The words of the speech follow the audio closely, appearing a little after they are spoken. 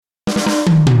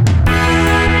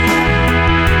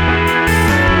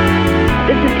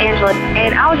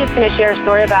I was just going to share a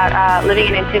story about living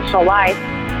an intentional life.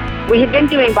 We had been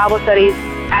doing Bible studies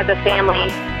as a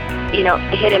family,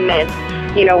 hit and miss.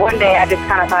 One day I just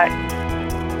kind of thought,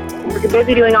 we're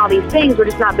busy doing all these things, we're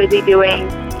just not busy doing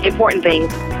important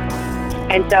things.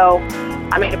 And so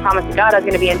I made a promise to God I was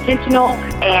going to be intentional,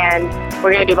 and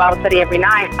we're going to do Bible study every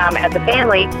night as a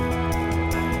family.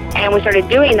 And we started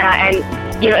doing that,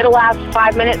 and it'll last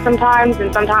 5 minutes sometimes,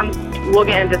 and sometimes we'll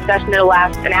get in a discussion that'll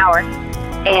last an hour.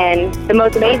 And the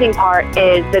most amazing part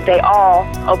is that they all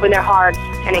opened their hearts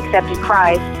and accepted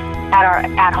Christ at our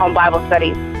at-home Bible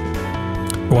studies.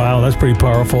 Wow, that's pretty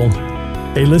powerful.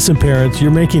 Hey, listen, parents, you're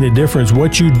making a difference.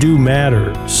 What you do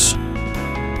matters,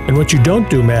 and what you don't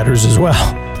do matters as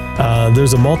well.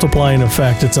 There's a multiplying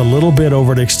effect. It's a little bit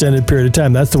over an extended period of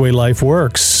time. That's the way life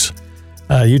works.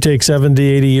 You take 70,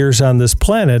 80 years on this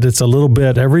planet, it's a little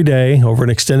bit every day over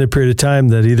an extended period of time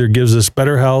that either gives us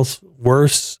better health,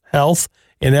 worse health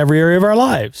in every area of our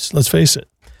lives. Let's face it.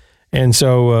 And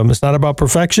so it's not about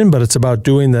perfection, but it's about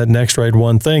doing that next right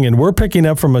one thing. And we're picking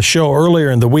up from a show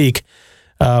earlier in the week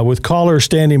with callers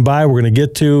standing by we're going to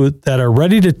get to that are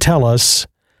ready to tell us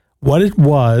what it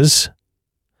was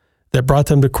that brought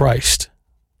them to Christ.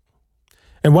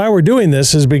 And why we're doing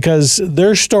this is because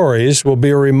their stories will be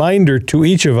a reminder to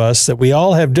each of us that we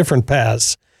all have different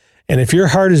paths. And if your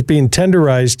heart is being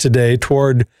tenderized today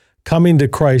toward coming to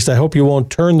Christ, I hope you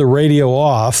won't turn the radio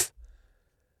off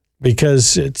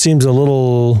because it seems a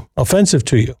little offensive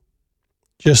to you.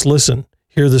 Just listen,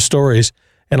 hear the stories,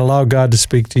 and allow God to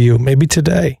speak to you. Maybe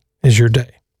today is your day.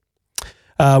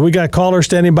 We got callers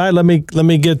standing by. Let me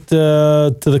get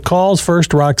to the calls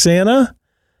first. Roxana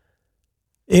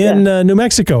in New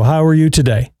Mexico. How are you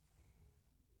today?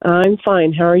 I'm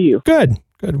fine. How are you? Good.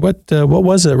 What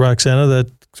was it, Roxana,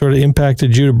 that sort of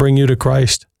impacted you to bring you to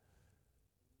Christ?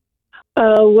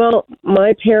 Well,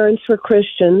 my parents were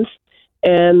Christians,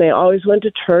 and they always went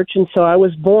to church, and so I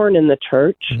was born in the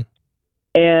church. Mm.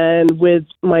 And with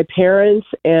my parents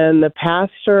and the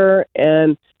pastor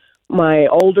and my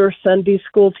older Sunday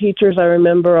school teachers, I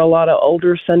remember a lot of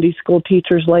older Sunday school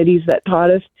teachers, ladies that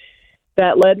taught us,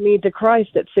 that led me to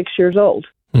Christ at 6 years old.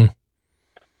 Hmm.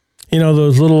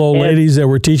 Those little old ladies that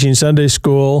were teaching Sunday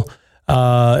school,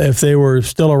 if they were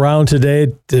still around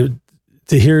today,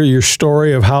 to hear your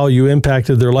story of how you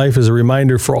impacted their life is a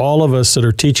reminder for all of us that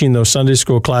are teaching those Sunday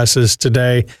school classes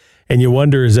today. And you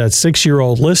wonder, is that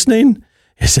 6-year-old listening?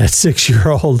 Is that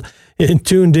 6-year-old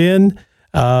tuned in?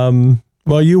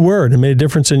 Well, you were, and it made a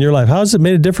difference in your life. How has it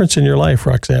made a difference in your life,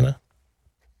 Roxana?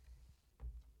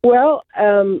 Well,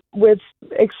 with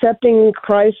accepting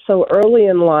Christ so early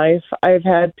in life, I've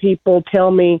had people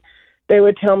they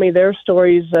would tell me their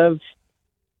stories of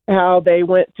how they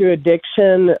went through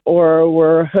addiction or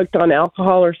were hooked on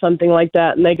alcohol or something like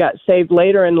that, and they got saved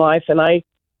later in life. And I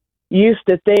used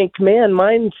to think, man,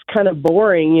 mine's kind of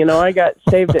boring. I got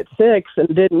saved at 6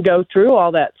 and didn't go through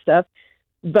all that stuff.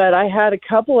 But I had a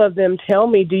couple of them tell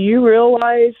me, do you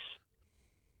realize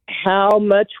how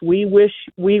much we wish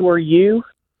we were you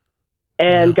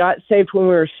and got saved when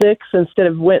we were 6 instead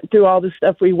of went through all the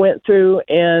stuff we went through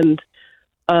and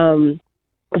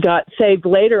got saved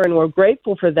later, and we're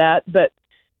grateful for that. But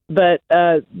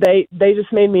they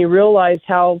just made me realize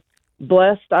how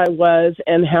blessed I was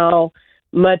and how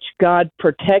much God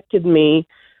protected me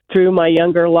through my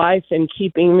younger life and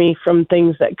keeping me from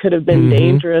things that could have been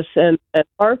dangerous and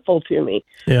harmful to me.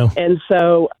 Yeah. And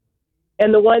so,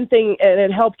 and the one thing, and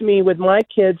it helped me with my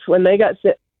kids when they got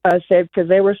saved, because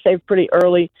they were saved pretty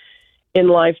early in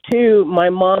life too. My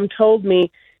mom told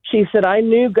me, she said, I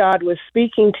knew God was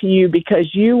speaking to you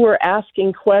because you were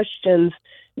asking questions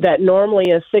that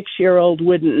normally a 6-year-old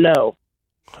wouldn't know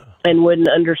and wouldn't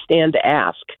understand to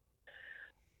ask.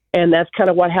 And that's kind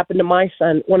of what happened to my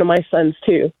son, one of my sons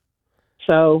too.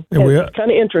 So it's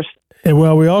kind of interesting.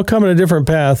 Well, we all come in a different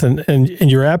path, and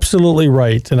you're absolutely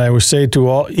right. And I would say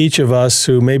to each of us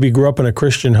who maybe grew up in a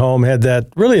Christian home had that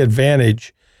really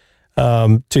advantage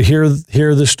to hear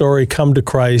the story, come to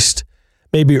Christ,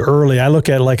 maybe early. I look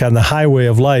at it like on the highway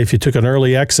of life. You took an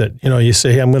early exit. You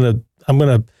say, hey, I'm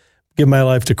gonna give my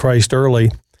life to Christ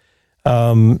early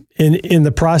in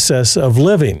the process of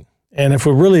living. And if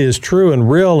it really is true and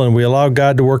real and we allow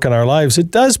God to work in our lives, it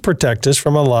does protect us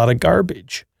from a lot of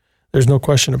garbage. There's no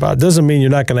question about it. It doesn't mean you're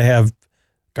not going to have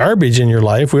garbage in your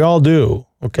life. We all do,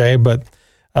 okay? But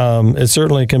it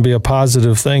certainly can be a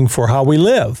positive thing for how we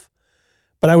live.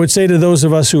 But I would say to those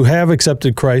of us who have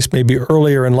accepted Christ maybe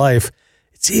earlier in life,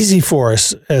 it's easy for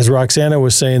us, as Roxana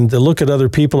was saying, to look at other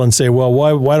people and say, well,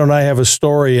 why don't I have a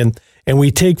story? And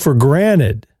we take for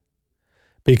granted,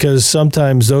 because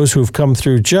sometimes those who've come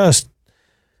through just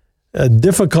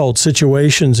difficult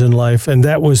situations in life, and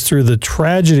that was through the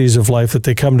tragedies of life that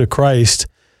they come to Christ.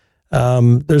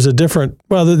 There's a different,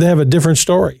 well, they have a different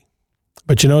story,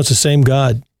 but it's the same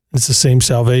God. It's the same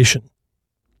salvation.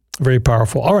 Very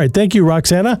powerful. All right. Thank you,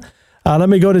 Roxana. Let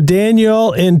me go to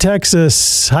Daniel in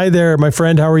Texas. Hi there, my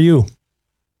friend. How are you?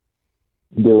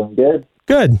 Doing good.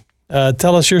 Good.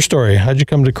 Tell us your story. How'd you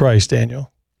come to Christ,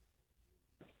 Daniel?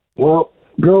 Well,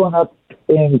 growing up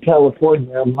in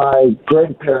California, my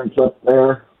grandparents up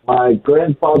there, my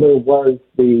grandfather was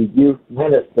the youth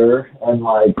minister and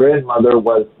my grandmother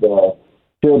was the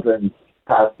children's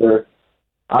pastor.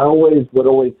 I would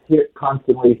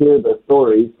constantly hear the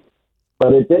stories,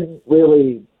 but it didn't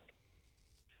really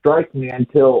strike me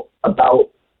until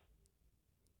about,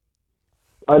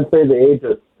 I'd say, the age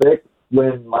of 6,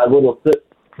 when my little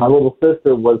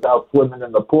sister was out swimming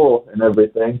in the pool and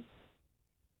everything.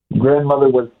 Grandmother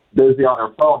was busy on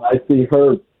her phone. I see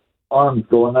her arms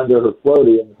going under her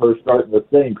floaty and her starting to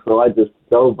sink, so I just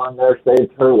dove on there,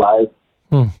 saved her life.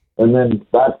 And then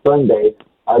that Sunday,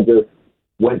 I just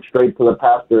went straight to the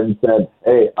pastor and said,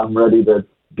 hey, I'm ready to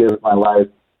give my life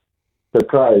to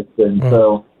Christ. And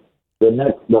so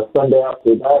the Sunday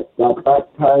after that, got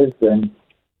baptized.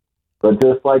 But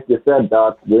just like you said,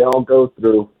 Doc, we all go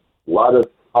through a lot of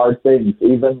hard things,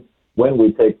 even when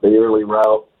we take the early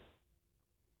route.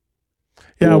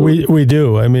 Yeah, we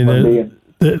do. I mean,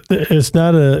 it's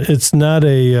not a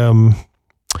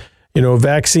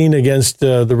vaccine against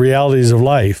the realities of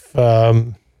life,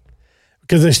 because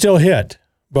they still hit.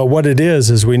 But what it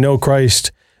is we know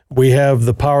Christ. We have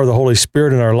the power of the Holy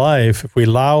Spirit in our life. If we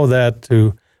allow that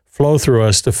to flow through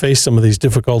us to face some of these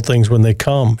difficult things when they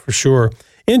come, for sure.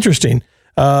 Interesting.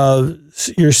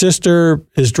 Your sister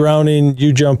is drowning.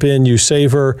 You jump in. You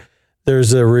save her.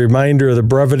 There's a reminder of the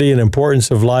brevity and importance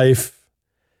of life.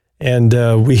 And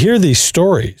we hear these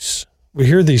stories.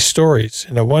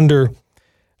 And I wonder,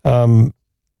 how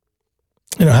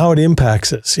it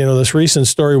impacts us. This recent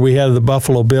story we had of the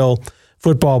Buffalo Bill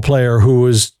football player who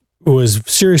was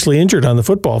seriously injured on the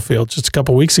football field just a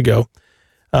couple weeks ago.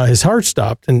 His heart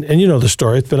stopped, and you know the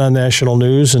story. It's been on national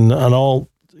news and on all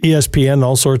ESPN,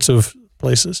 all sorts of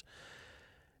places.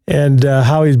 And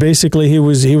how he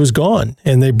was gone,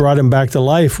 and they brought him back to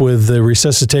life with the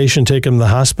resuscitation, take him to the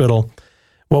hospital.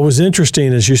 What was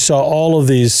interesting is you saw all of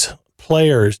these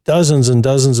players, dozens and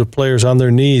dozens of players on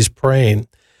their knees praying.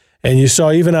 And you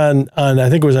saw even on I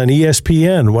think it was on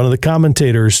ESPN, one of the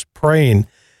commentators praying.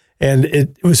 And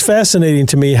it was fascinating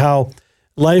to me how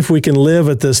life we can live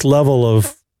at this level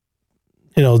of,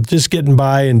 just getting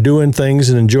by and doing things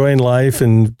and enjoying life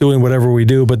and doing whatever we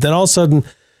do. But then all of a sudden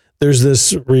there's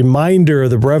this reminder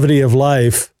of the brevity of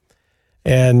life,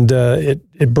 and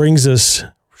it brings us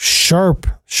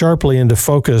sharply into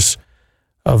focus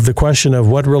of the question of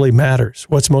what really matters,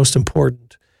 what's most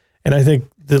important. And I think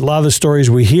that a lot of the stories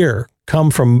we hear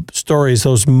come from stories,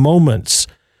 those moments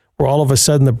where all of a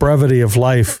sudden the brevity of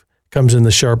life comes in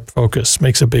the sharp focus,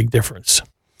 makes a big difference.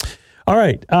 All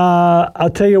right. I'll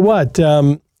tell you what,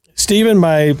 Stephen,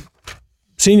 my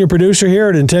senior producer here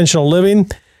at Intentional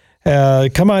Living,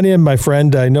 come on in, my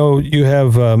friend. I know you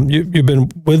have, you've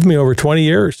been with me over 20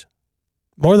 years,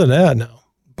 more than that now,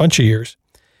 a bunch of years.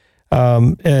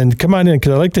 And come on in,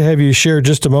 because I'd like to have you share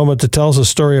just a moment to tell us a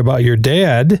story about your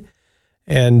dad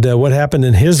and what happened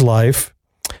in his life,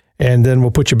 and then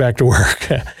we'll put you back to work.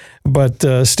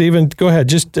 But Stephen, go ahead.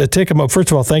 Just take a moment. First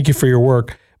of all, thank you for your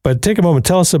work, but take a moment.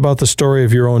 Tell us about the story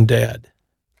of your own dad.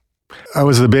 I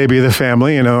was the baby of the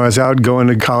family. I was out going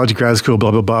to college, grad school,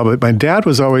 blah, blah, blah. But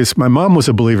my mom was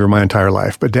a believer my entire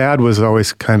life, but Dad was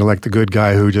always kind of like the good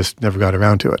guy who just never got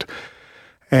around to it.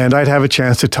 And I'd have a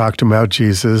chance to talk to him about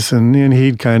Jesus, and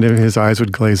he'd kind of, his eyes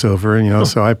would glaze over, and,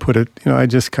 so I put it, I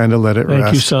just kind of let it rest.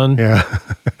 Thank you, son. Yeah.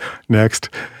 Next.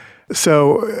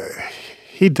 So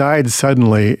he died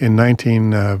suddenly in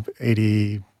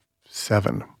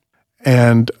 1987.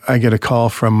 And I get a call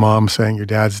from Mom saying, your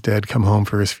dad's dead, come home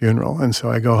for his funeral. And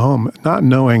so I go home, not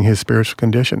knowing his spiritual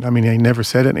condition. I mean, he never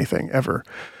said anything, ever.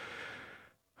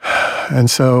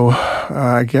 And so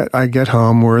I get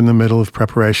home, we're in the middle of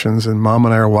preparations, and Mom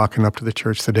and I are walking up to the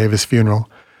church the day of his funeral.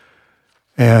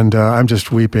 And I'm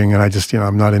just weeping, and I just,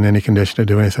 I'm not in any condition to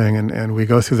do anything. And we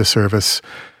go through the service,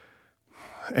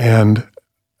 and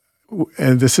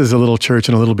this is a little church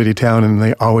in a little bitty town, and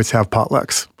they always have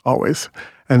potlucks, always.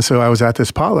 And so I was at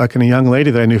this potluck, and a young lady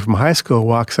that I knew from high school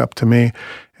walks up to me,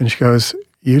 and she goes,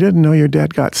 you didn't know your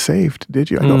dad got saved,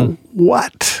 did you? I go,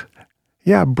 what?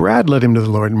 Yeah, Brad led him to the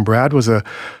Lord, and Brad was a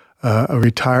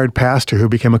retired pastor who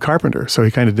became a carpenter, so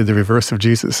he kind of did the reverse of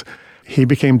Jesus. He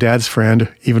became Dad's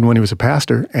friend even when he was a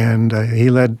pastor, and he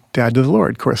led Dad to the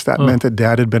Lord. Of course, that meant that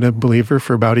Dad had been a believer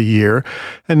for about a year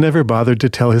and never bothered to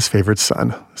tell his favorite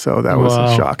son. So that was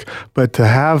a shock. But to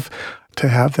have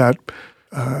that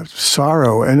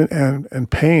sorrow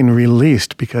and pain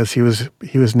released because he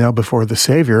was now before the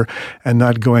Savior and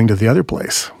not going to the other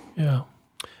place. Yeah.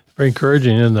 Very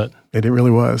encouraging, isn't it? It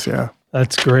really was, yeah.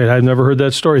 That's great. I've never heard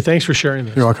that story. Thanks for sharing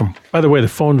this. You're welcome. By the way, the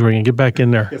phone's ringing. Get back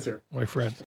in there. Yes, sir. My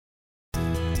friend.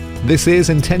 This is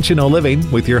Intentional Living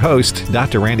with your host,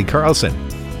 Dr. Randy Carlson.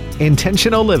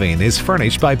 Intentional Living is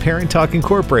furnished by Parent Talk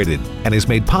Incorporated and is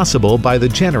made possible by the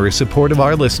generous support of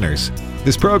our listeners.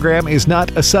 This program is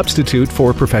not a substitute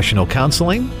for professional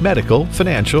counseling, medical,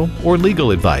 financial, or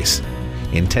legal advice.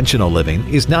 Intentional Living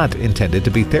is not intended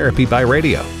to be therapy by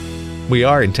radio. We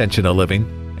are Intentional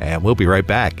Living, and we'll be right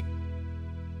back.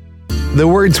 The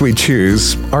words we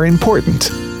choose are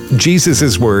important.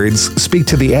 Jesus' words speak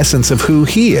to the essence of who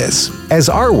he is, as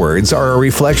our words are a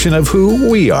reflection of who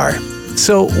we are.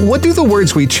 So, what do the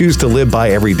words we choose to live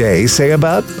by every day say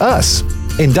about us?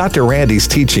 In Dr. Randy's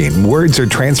teaching, Words Are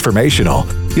Transformational,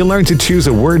 you'll learn to choose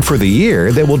a word for the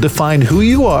year that will define who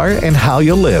you are and how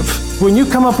you'll live. When you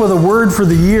come up with a word for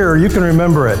the year, you can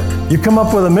remember it. You come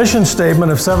up with a mission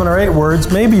statement of 7 or 8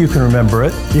 words, maybe you can remember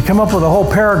it. You come up with a whole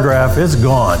paragraph, it's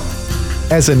gone.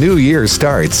 As a new year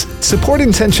starts, support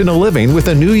Intentional Living with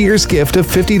a New Year's gift of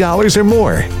 $50 or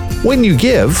more. When you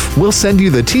give, we'll send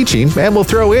you the teaching and we'll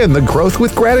throw in the Growth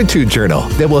with Gratitude journal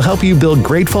that will help you build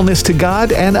gratefulness to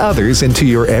God and others into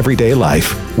your everyday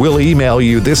life. We'll email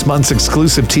you this month's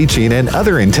exclusive teaching and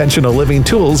other intentional living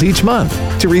tools each month.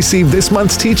 To receive this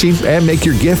month's teaching and make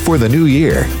your gift for the new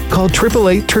year, call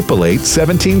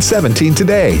 888-888-1717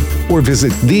 today or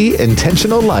visit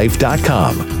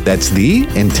theintentionallife.com. That's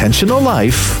theintentionallife.com.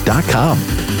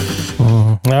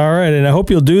 All right, and I hope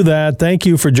you'll do that. Thank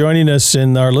you for joining us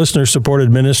in our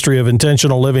listener-supported ministry of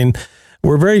intentional living.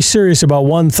 We're very serious about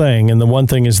one thing, and the one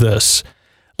thing is this.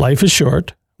 Life is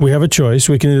short. We have a choice.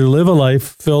 We can either live a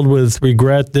life filled with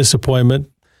regret,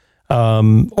 disappointment,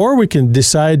 or we can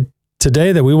decide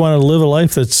today that we want to live a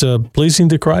life that's pleasing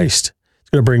to Christ.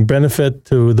 It's going to bring benefit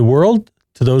to the world,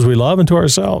 to those we love, and to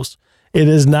ourselves. It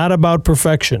is not about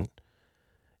perfection.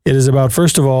 It is about,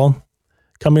 first of all,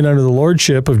 coming under the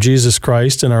lordship of Jesus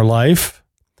Christ in our life,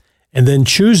 and then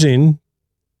choosing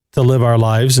to live our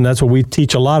lives. And that's what we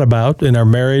teach a lot about in our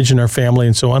marriage and our family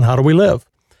and so on. How do we live?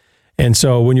 And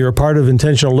so when you're a part of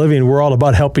intentional living, we're all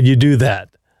about helping you do that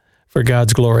for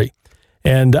God's glory.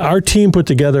 And our team put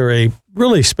together a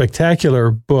really spectacular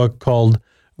book called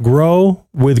Grow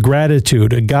with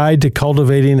Gratitude, a guide to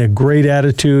cultivating a great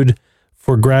attitude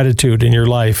for gratitude in your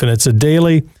life. And it's a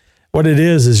daily. What it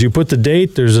is you put the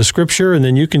date, there's a scripture, and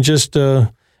then you can just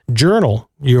journal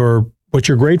what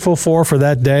you're grateful for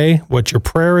that day, what your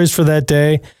prayer is for that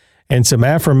day, and some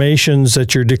affirmations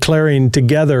that you're declaring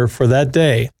together for that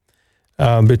day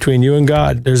between you and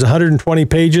God. There's 120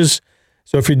 pages.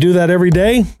 So if you do that every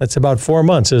day, that's about 4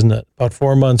 months, isn't it? About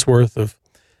 4 months worth of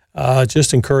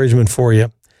just encouragement for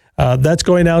you. That's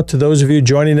going out to those of you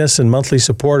joining us in monthly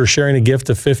support or sharing a gift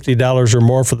of $50 or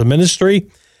more for the ministry.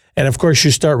 And of course,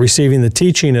 you start receiving the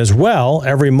teaching as well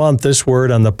every month, this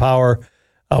word on the power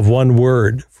of one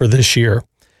word for this year.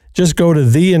 Just go to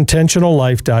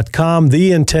theintentionallife.com,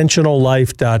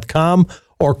 theintentionallife.com,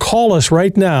 or call us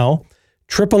right now,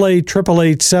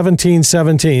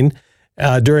 888-888-1717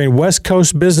 during West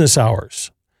Coast business hours.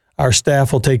 Our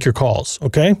staff will take your calls,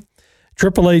 okay?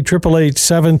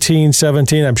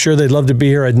 888-888-1717. I'm sure they'd love to be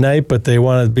here at night, but they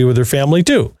want to be with their family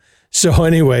too. So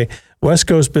anyway, West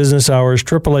Coast business hours,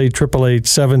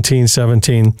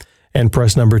 888-888-1717, and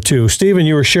press number 2. Stephen,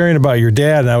 you were sharing about your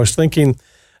dad, and I was thinking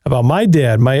about my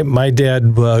dad. My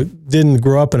dad didn't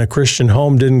grow up in a Christian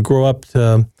home, didn't grow up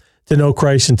to know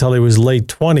Christ until he was late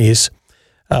 20s.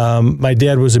 My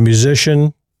dad was a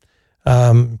musician,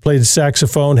 played the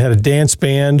saxophone, had a dance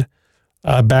band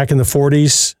back in the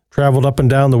 40s, traveled up and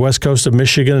down the west coast of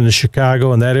Michigan and to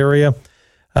Chicago and that area.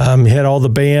 He had all the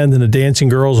band and the dancing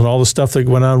girls and all the stuff that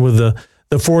went on with the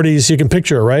 40s. You can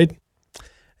picture it, right?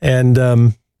 And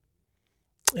then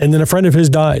a friend of his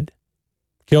died,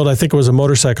 killed, I think it was a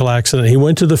motorcycle accident. He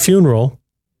went to the funeral,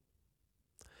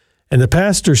 and the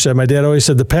pastor said, my dad always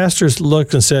said, the pastor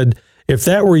looked and said, if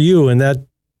that were you in that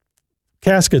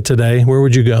casket today, where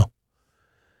would you go?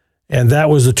 And that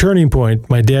was the turning point.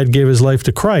 My dad gave his life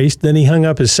to Christ. Then he hung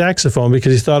up his saxophone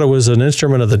because he thought it was an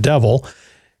instrument of the devil.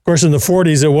 Of course, in the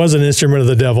 40s, it was an instrument of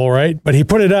the devil, right? But he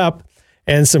put it up,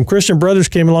 and some Christian brothers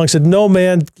came along and said, no,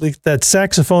 man, leave that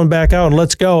saxophone back out and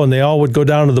let's go. And they all would go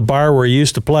down to the bar where he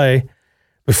used to play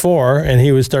before, and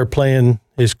he would start playing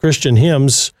his Christian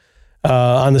hymns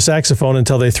on the saxophone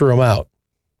until they threw him out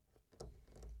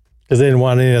because they didn't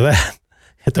want any of that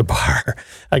at the bar.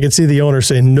 I could see the owner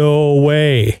saying, "No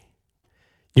way.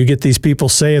 You get these people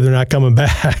saved, they're not coming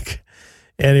back."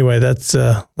 Anyway, that's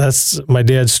my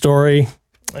dad's story,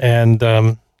 and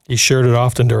he shared it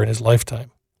often during his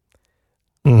lifetime.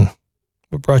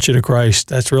 What brought you to Christ?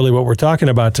 That's really what we're talking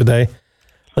about today.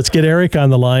 Let's get Eric on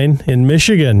the line in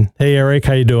Michigan. Hey, Eric,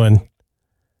 how you doing?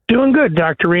 Doing good,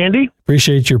 Dr. Randy.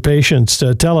 Appreciate your patience.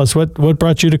 Tell us, what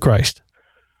brought you to Christ?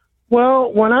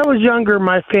 Well, when I was younger,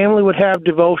 my family would have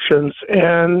devotions,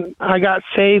 and I got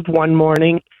saved one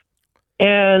morning.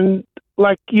 And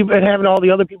like you've been having all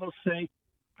the other people say,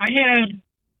 I had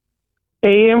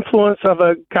a influence of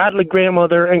a godly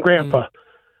grandmother and grandpa.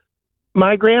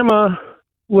 My grandma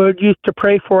would used to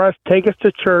pray for us, take us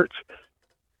to church.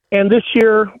 And this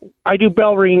year, I do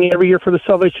bell ringing every year for the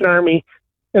Salvation Army.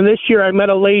 And this year, I met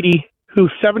a lady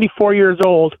who's 74 years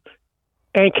old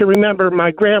and can remember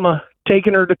my grandma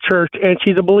taking her to church, and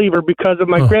she's a believer because of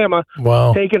my grandma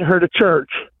taking her to church.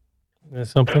 That's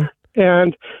something.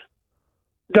 And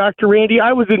Dr. Randy,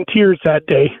 I was in tears that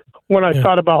day when I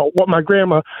thought about what my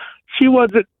grandma, she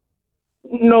wasn't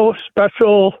no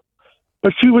special,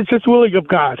 but she was just willing of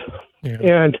God. Yeah.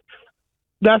 And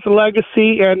that's a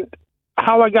legacy. And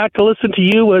how I got to listen to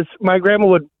you was my grandma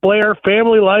would blare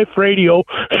Family Life Radio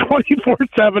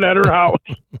 24/7 at her house.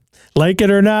 Like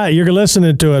it or not, you're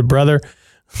listening to it, brother.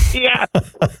 Yeah.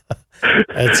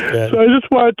 That's good. So I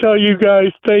just want to tell you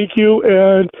guys thank you.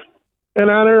 And in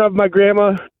honor of my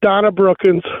grandma, Donna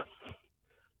Brookins,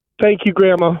 thank you,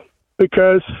 Grandma,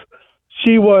 because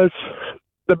she was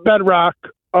the bedrock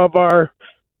of our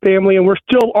family. And we're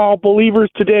still all believers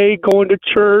today, going to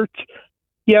church.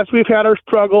 Yes, we've had our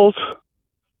struggles,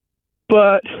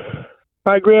 but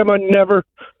my grandma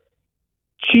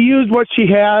she used what she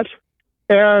had,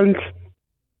 and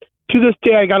to this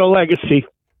day, I got a legacy.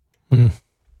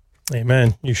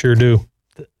 Amen. You sure do.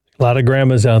 A lot of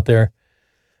grandmas out there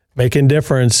making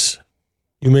difference.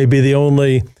 You may be the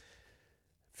only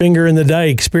finger in the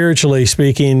dike, spiritually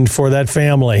speaking, for that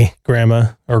family,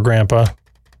 grandma or grandpa,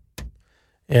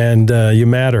 and you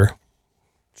matter.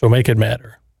 So make it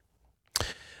matter.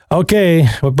 Okay,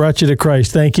 what brought you to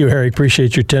Christ? Thank you, Eric.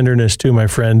 Appreciate your tenderness too, my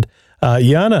friend.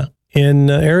 Yana in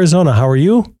Arizona, how are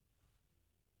you?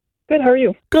 Good, how are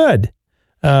you? Good.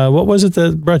 What was it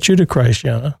that brought you to Christ,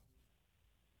 Yana?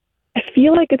 I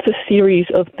feel like it's a series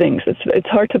of things. It's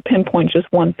hard to pinpoint just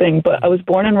one thing, but I was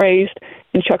born and raised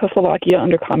in Czechoslovakia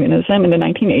under communism in the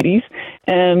 1980s,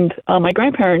 and my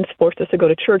grandparents forced us to go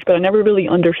to church, but I never really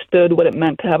understood what it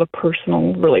meant to have a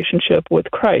personal relationship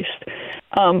with Christ.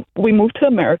 We moved to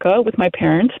America with my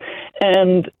parents,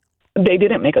 and they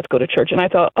didn't make us go to church, and I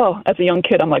thought, as a young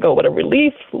kid, I'm like, what a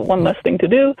relief, one less thing to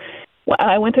do.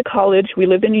 I went to college. We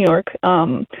lived in New York.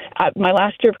 At my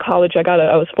last year of college, I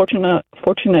was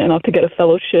fortunate enough to get a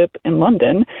fellowship in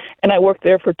London, and I worked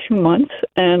there for 2 months.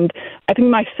 And I think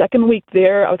my second week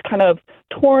there, I was kind of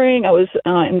touring. I was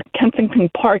in Kensington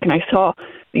Park, and I saw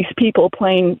these people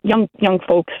playing, young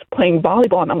folks playing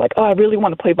volleyball, and I'm like, I really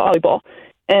want to play volleyball,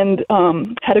 and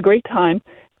had a great time.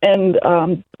 And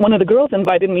one of the girls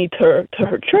invited me to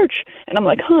her church, and I'm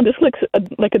like, this looks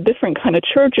like a different kind of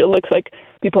church. It looks like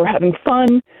people are having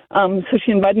fun. So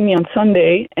she invited me on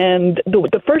Sunday, and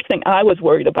the first thing I was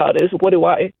worried about is what do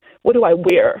I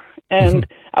wear? And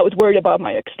I was worried about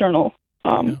my external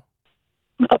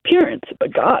appearance.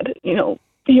 But God,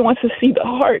 He wants to see the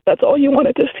heart. That's all He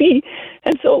wanted to see.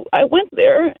 And so I went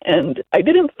there, and I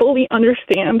didn't fully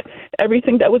understand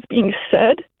everything that was being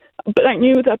said. But I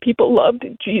knew that people loved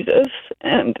Jesus,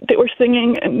 and they were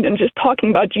singing and just talking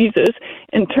about Jesus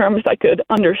in terms I could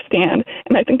understand.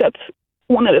 And I think that's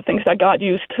one of the things that God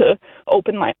used to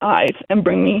open my eyes and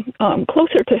bring me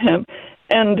closer to Him.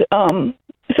 And so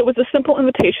it was a simple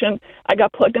invitation. I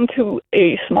got plugged into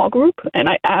a small group, and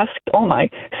I asked all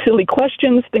my silly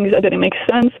questions, things that didn't make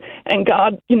sense. And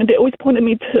God, they always pointed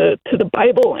me to the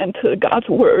Bible and to God's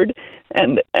Word,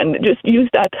 and just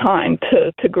used that time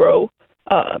to grow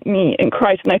me in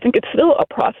Christ. And I think it's still a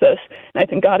process, and I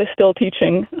think God is still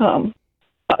teaching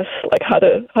us like how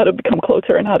to become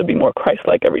closer and how to be more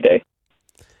Christ-like every day.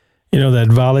 That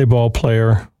volleyball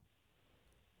player,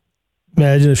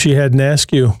 imagine if she hadn't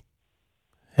asked you,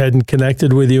 hadn't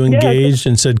connected with you, engaged,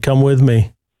 and said, come with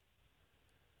me.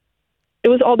 It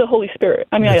was all the Holy Spirit.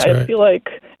 I mean, I feel like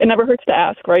it never hurts to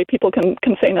ask, right? People can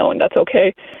say no, and that's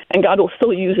okay, and God will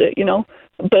still use it,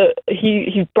 But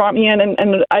he brought me in,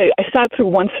 and I sat through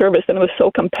one service, and it was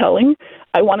so compelling.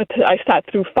 I sat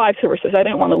through 5 services. I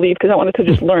didn't want to leave because I wanted to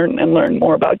just learn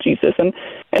more about Jesus. And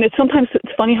it's sometimes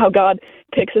it's funny how God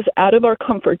takes us out of our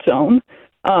comfort zone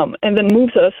and then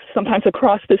moves us sometimes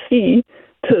across the sea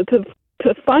to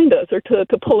find us or to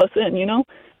pull us in,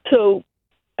 So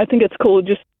I think it's cool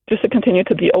just to continue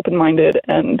to be open-minded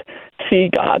and see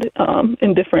God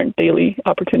in different daily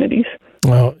opportunities.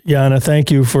 Well, Jana,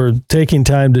 thank you for taking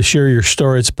time to share your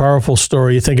story. It's a powerful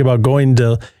story. You don't think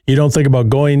about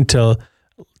going to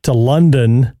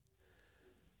London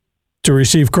to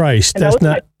receive Christ. That's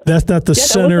not the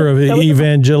center of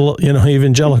evangelical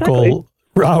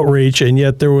outreach, and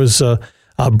yet there was a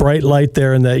bright light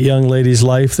there in that young lady's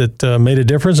life that made a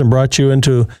difference and brought you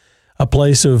into a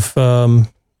place of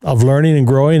learning and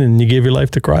growing, and you gave your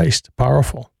life to Christ.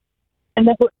 Powerful. And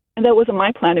that wasn't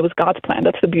my plan. It was God's plan.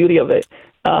 That's the beauty of it,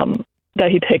 that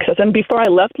he takes us. And before I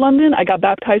left London, I got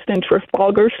baptized in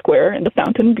Trafalgar Square in the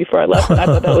fountain before I left, and I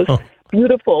thought that was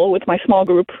beautiful with my small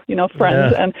group,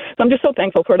 friends. Yeah. And so I'm just so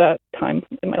thankful for that time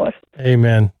in my life.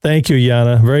 Amen. Thank you,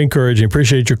 Jana. Very encouraging.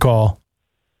 Appreciate your call.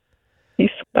 Peace.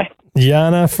 Bye.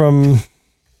 Jana from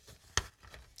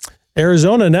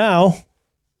Arizona now.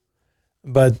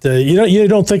 But you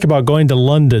don't think about going to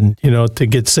London, to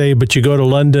get saved, but you go to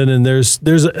London, and there's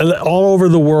all over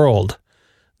the world,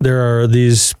 there are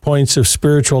these points of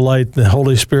spiritual light, the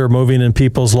Holy Spirit moving in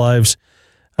people's lives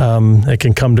that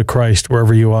can come to Christ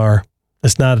wherever you are.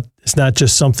 It's not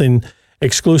just something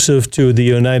exclusive to the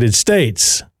United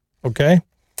States, okay?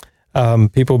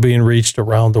 People being reached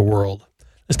around the world.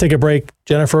 Let's take a break.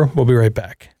 Jennifer, we'll be right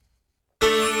back.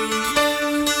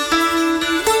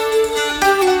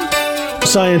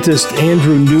 Scientist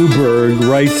Andrew Newberg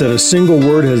writes that a single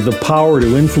word has the power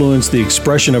to influence the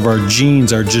expression of our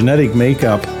genes, our genetic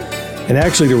makeup, and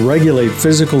actually to regulate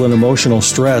physical and emotional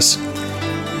stress.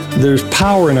 There's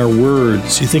power in our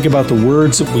words. You think about the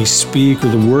words that we speak or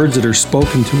the words that are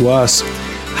spoken to us,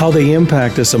 how they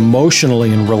impact us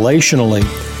emotionally and relationally.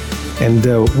 And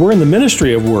we're in the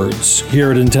ministry of words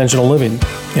here at Intentional Living.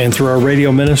 And through our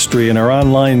radio ministry and our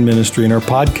online ministry and our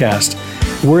podcast,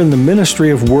 we're in the ministry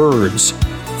of words.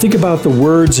 Think about the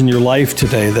words in your life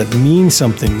today that mean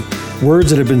something,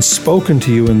 words that have been spoken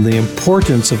to you, and the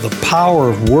importance of the power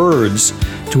of words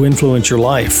to influence your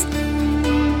life.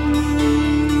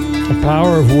 The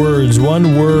power of words.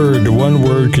 One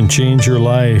word can change your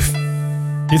life.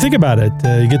 You think about it.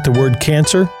 You get the word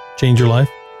cancer, change your life.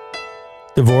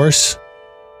 Divorce,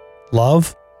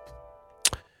 love.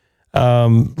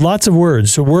 Lots of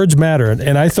words. So words matter.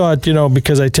 And I thought,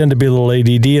 because I tend to be a little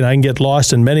ADD and I can get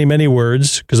lost in many, many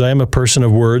words because I am a person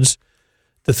of words,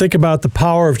 to think about the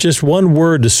power of just one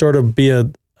word to sort of be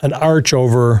an arch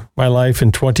over my life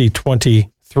in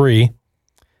 2023.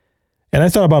 And I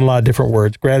thought about a lot of different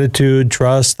words: gratitude,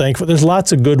 trust, thankful. There's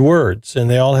lots of good words and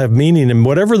they all have meaning. And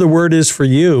whatever the word is for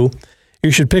you,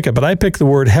 you should pick it. But I picked the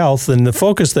word health, and the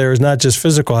focus there is not just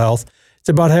physical health. It's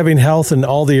about having health in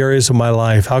all the areas of my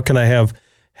life. How can I have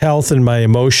health in my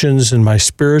emotions, in my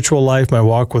spiritual life, my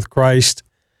walk with Christ?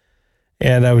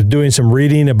 And I was doing some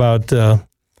reading about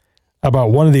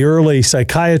one of the early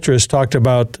psychiatrists talked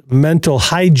about mental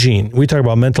hygiene. We talk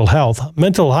about mental health.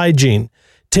 Mental hygiene,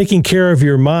 taking care of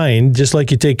your mind, just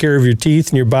like you take care of your teeth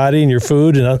and your body and your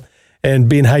food, and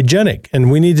being hygienic.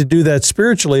 And we need to do that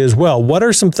spiritually as well. What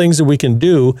are some things that we can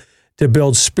do to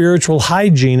build spiritual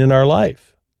hygiene in our life?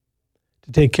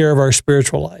 To take care of our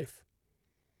spiritual life,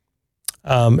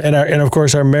 and of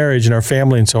course our marriage and our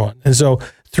family and so on. And so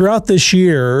throughout this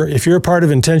year, if you're a part of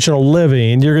Intentional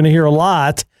Living, you're going to hear a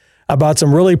lot about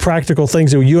some really practical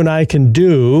things that you and I can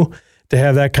do to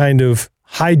have that kind of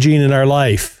hygiene in our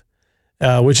life,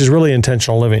 which is really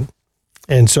intentional living.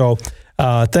 And so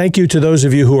thank you to those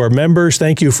of you who are members.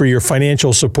 Thank you for your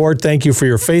financial support. Thank you for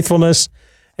your faithfulness.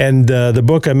 And the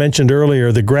book I mentioned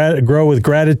earlier, the Grow with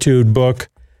Gratitude book,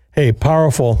 hey,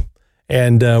 powerful.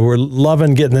 And we're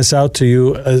loving getting this out to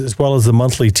you, as well as the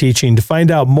monthly teaching. To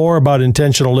find out more about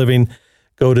intentional living,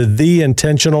 go to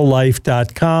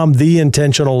theintentionallife.com,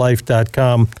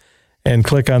 theintentionallife.com, and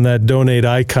click on that donate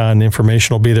icon.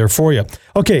 Information will be there for you.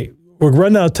 Okay, we're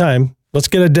running out of time. Let's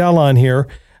get Adele on here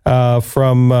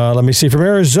from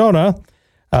Arizona.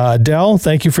 Adele,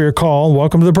 thank you for your call.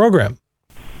 Welcome to the program.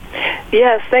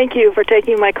 Yes, thank you for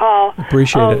taking my call.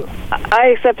 Appreciate it. I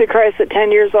accepted Christ at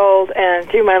 10 years old, and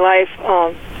through my life,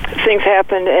 things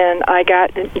happened, and I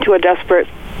got into a desperate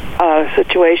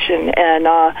situation. And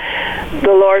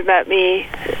the Lord met me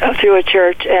through a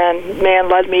church, and man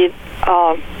led me,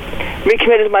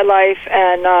 recommitted my life,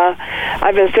 and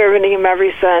I've been serving Him ever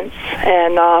since.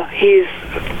 And He's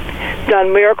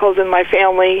done miracles in my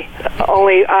family.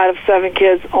 Only out of 7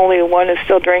 kids, only one is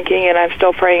still drinking, and I'm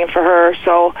still praying for her.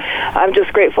 So I'm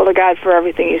just grateful to God for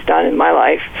everything He's done in my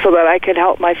life so that I could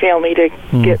help my family to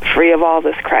get free of all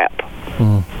this crap.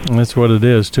 That's what it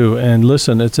is too. And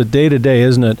listen, it's a day to day,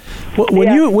 isn't it?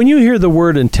 When you hear the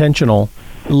word intentional,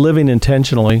 living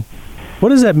intentionally, what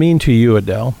does that mean to you,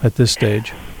 Adele, at this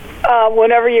stage?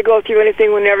 Whenever you go through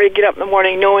anything, whenever you get up in the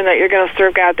morning, knowing that you're going to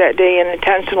serve God that day and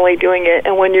intentionally doing it,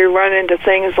 and when you run into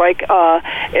things like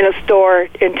in a store,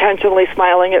 intentionally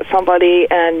smiling at somebody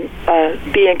and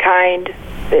being kind,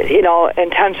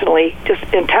 intentionally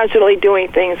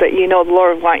doing things that the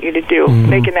Lord want you to do,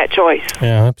 making that choice.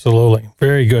 Yeah, absolutely.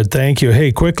 Very good. Thank you.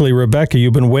 Hey, quickly, Rebecca,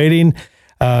 you've been waiting.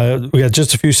 We got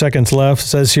just a few seconds left. It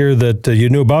says here that you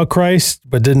knew about Christ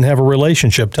but didn't have a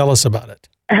relationship. Tell us about it.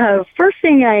 First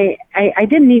thing, I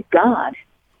didn't need God.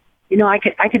 I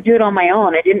could do it on my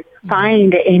own. I didn't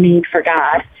find a need for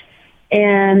God.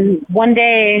 And one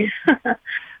day,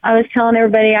 I was telling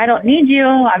everybody, I don't need you.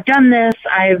 I've done this.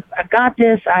 I've got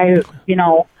this. I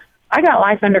got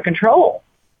life under control.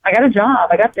 I got a job.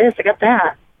 I got this. I got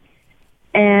that.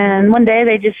 And one day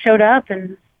they just showed up,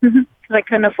 and because I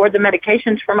couldn't afford the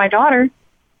medications for my daughter,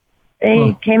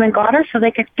 they came and got her so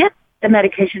they could get the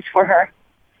medications for her.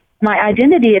 My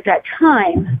identity at that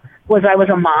time was I was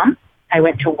a mom. I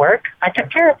went to work. I took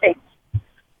care of things.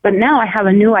 But now I have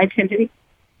a new identity.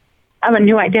 I have a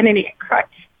new identity in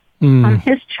Christ. I'm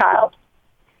His child.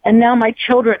 And now my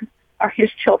children are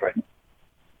His children.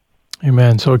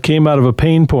 Amen. So it came out of a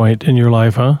pain point in your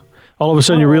life, huh? All of a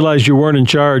sudden you realized you weren't in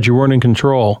charge. You weren't in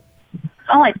control.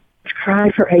 Oh, I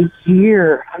cried for a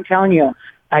year. I'm telling you,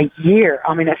 a year.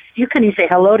 I mean, you couldn't even say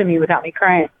hello to me without me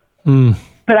crying.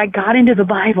 But I got into the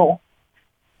Bible,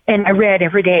 and I read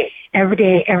every day.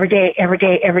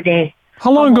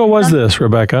 How long ago was this,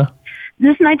 Rebecca?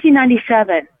 This is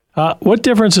 1997. What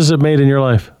difference has it made in your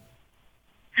life?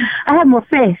 I have more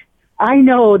faith. I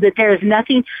know that there is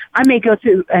nothing. I may go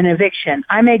through an eviction.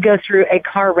 I may go through a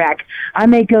car wreck. I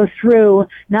may go through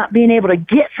not being able to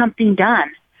get something done.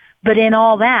 But in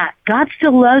all that, God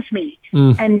still loves me,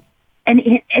 and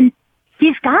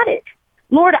He's got it.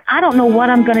 Lord, I don't know what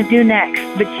I'm going to do next,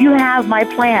 but you have my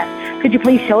plan. Could you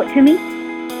please show it to me?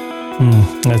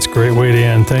 That's a great way to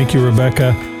end. Thank you,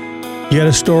 Rebecca. You got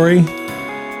a story?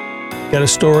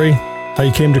 How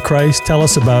you came to Christ? Tell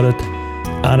us about it.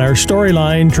 On our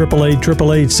storyline,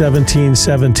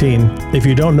 888-888-1717. If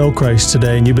you don't know Christ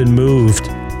today and you've been moved,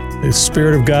 the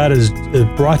Spirit of God has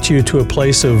brought you to a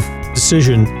place of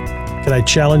decision. Can I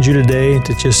challenge you today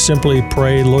to just simply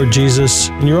pray, Lord Jesus,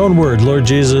 in your own word, Lord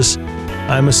Jesus,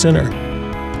 I'm a sinner.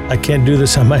 I can't do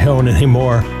this on my own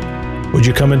anymore. Would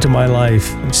you come into my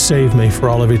life and save me for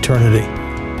all of eternity?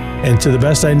 And to the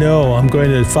best I know, I'm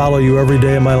going to follow you every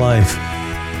day of my life.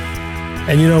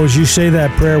 And as you say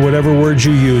that prayer, whatever words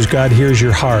you use, God hears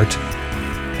your heart.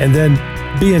 And then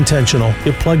be intentional.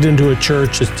 Get plugged into a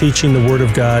church that's teaching the Word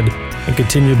of God and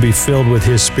continue to be filled with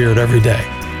His Spirit every day.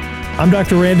 I'm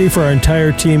Dr. Randy for our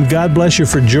entire team. God bless you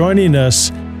for joining us.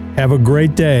 Have a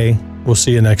great day. We'll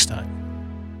see you next time.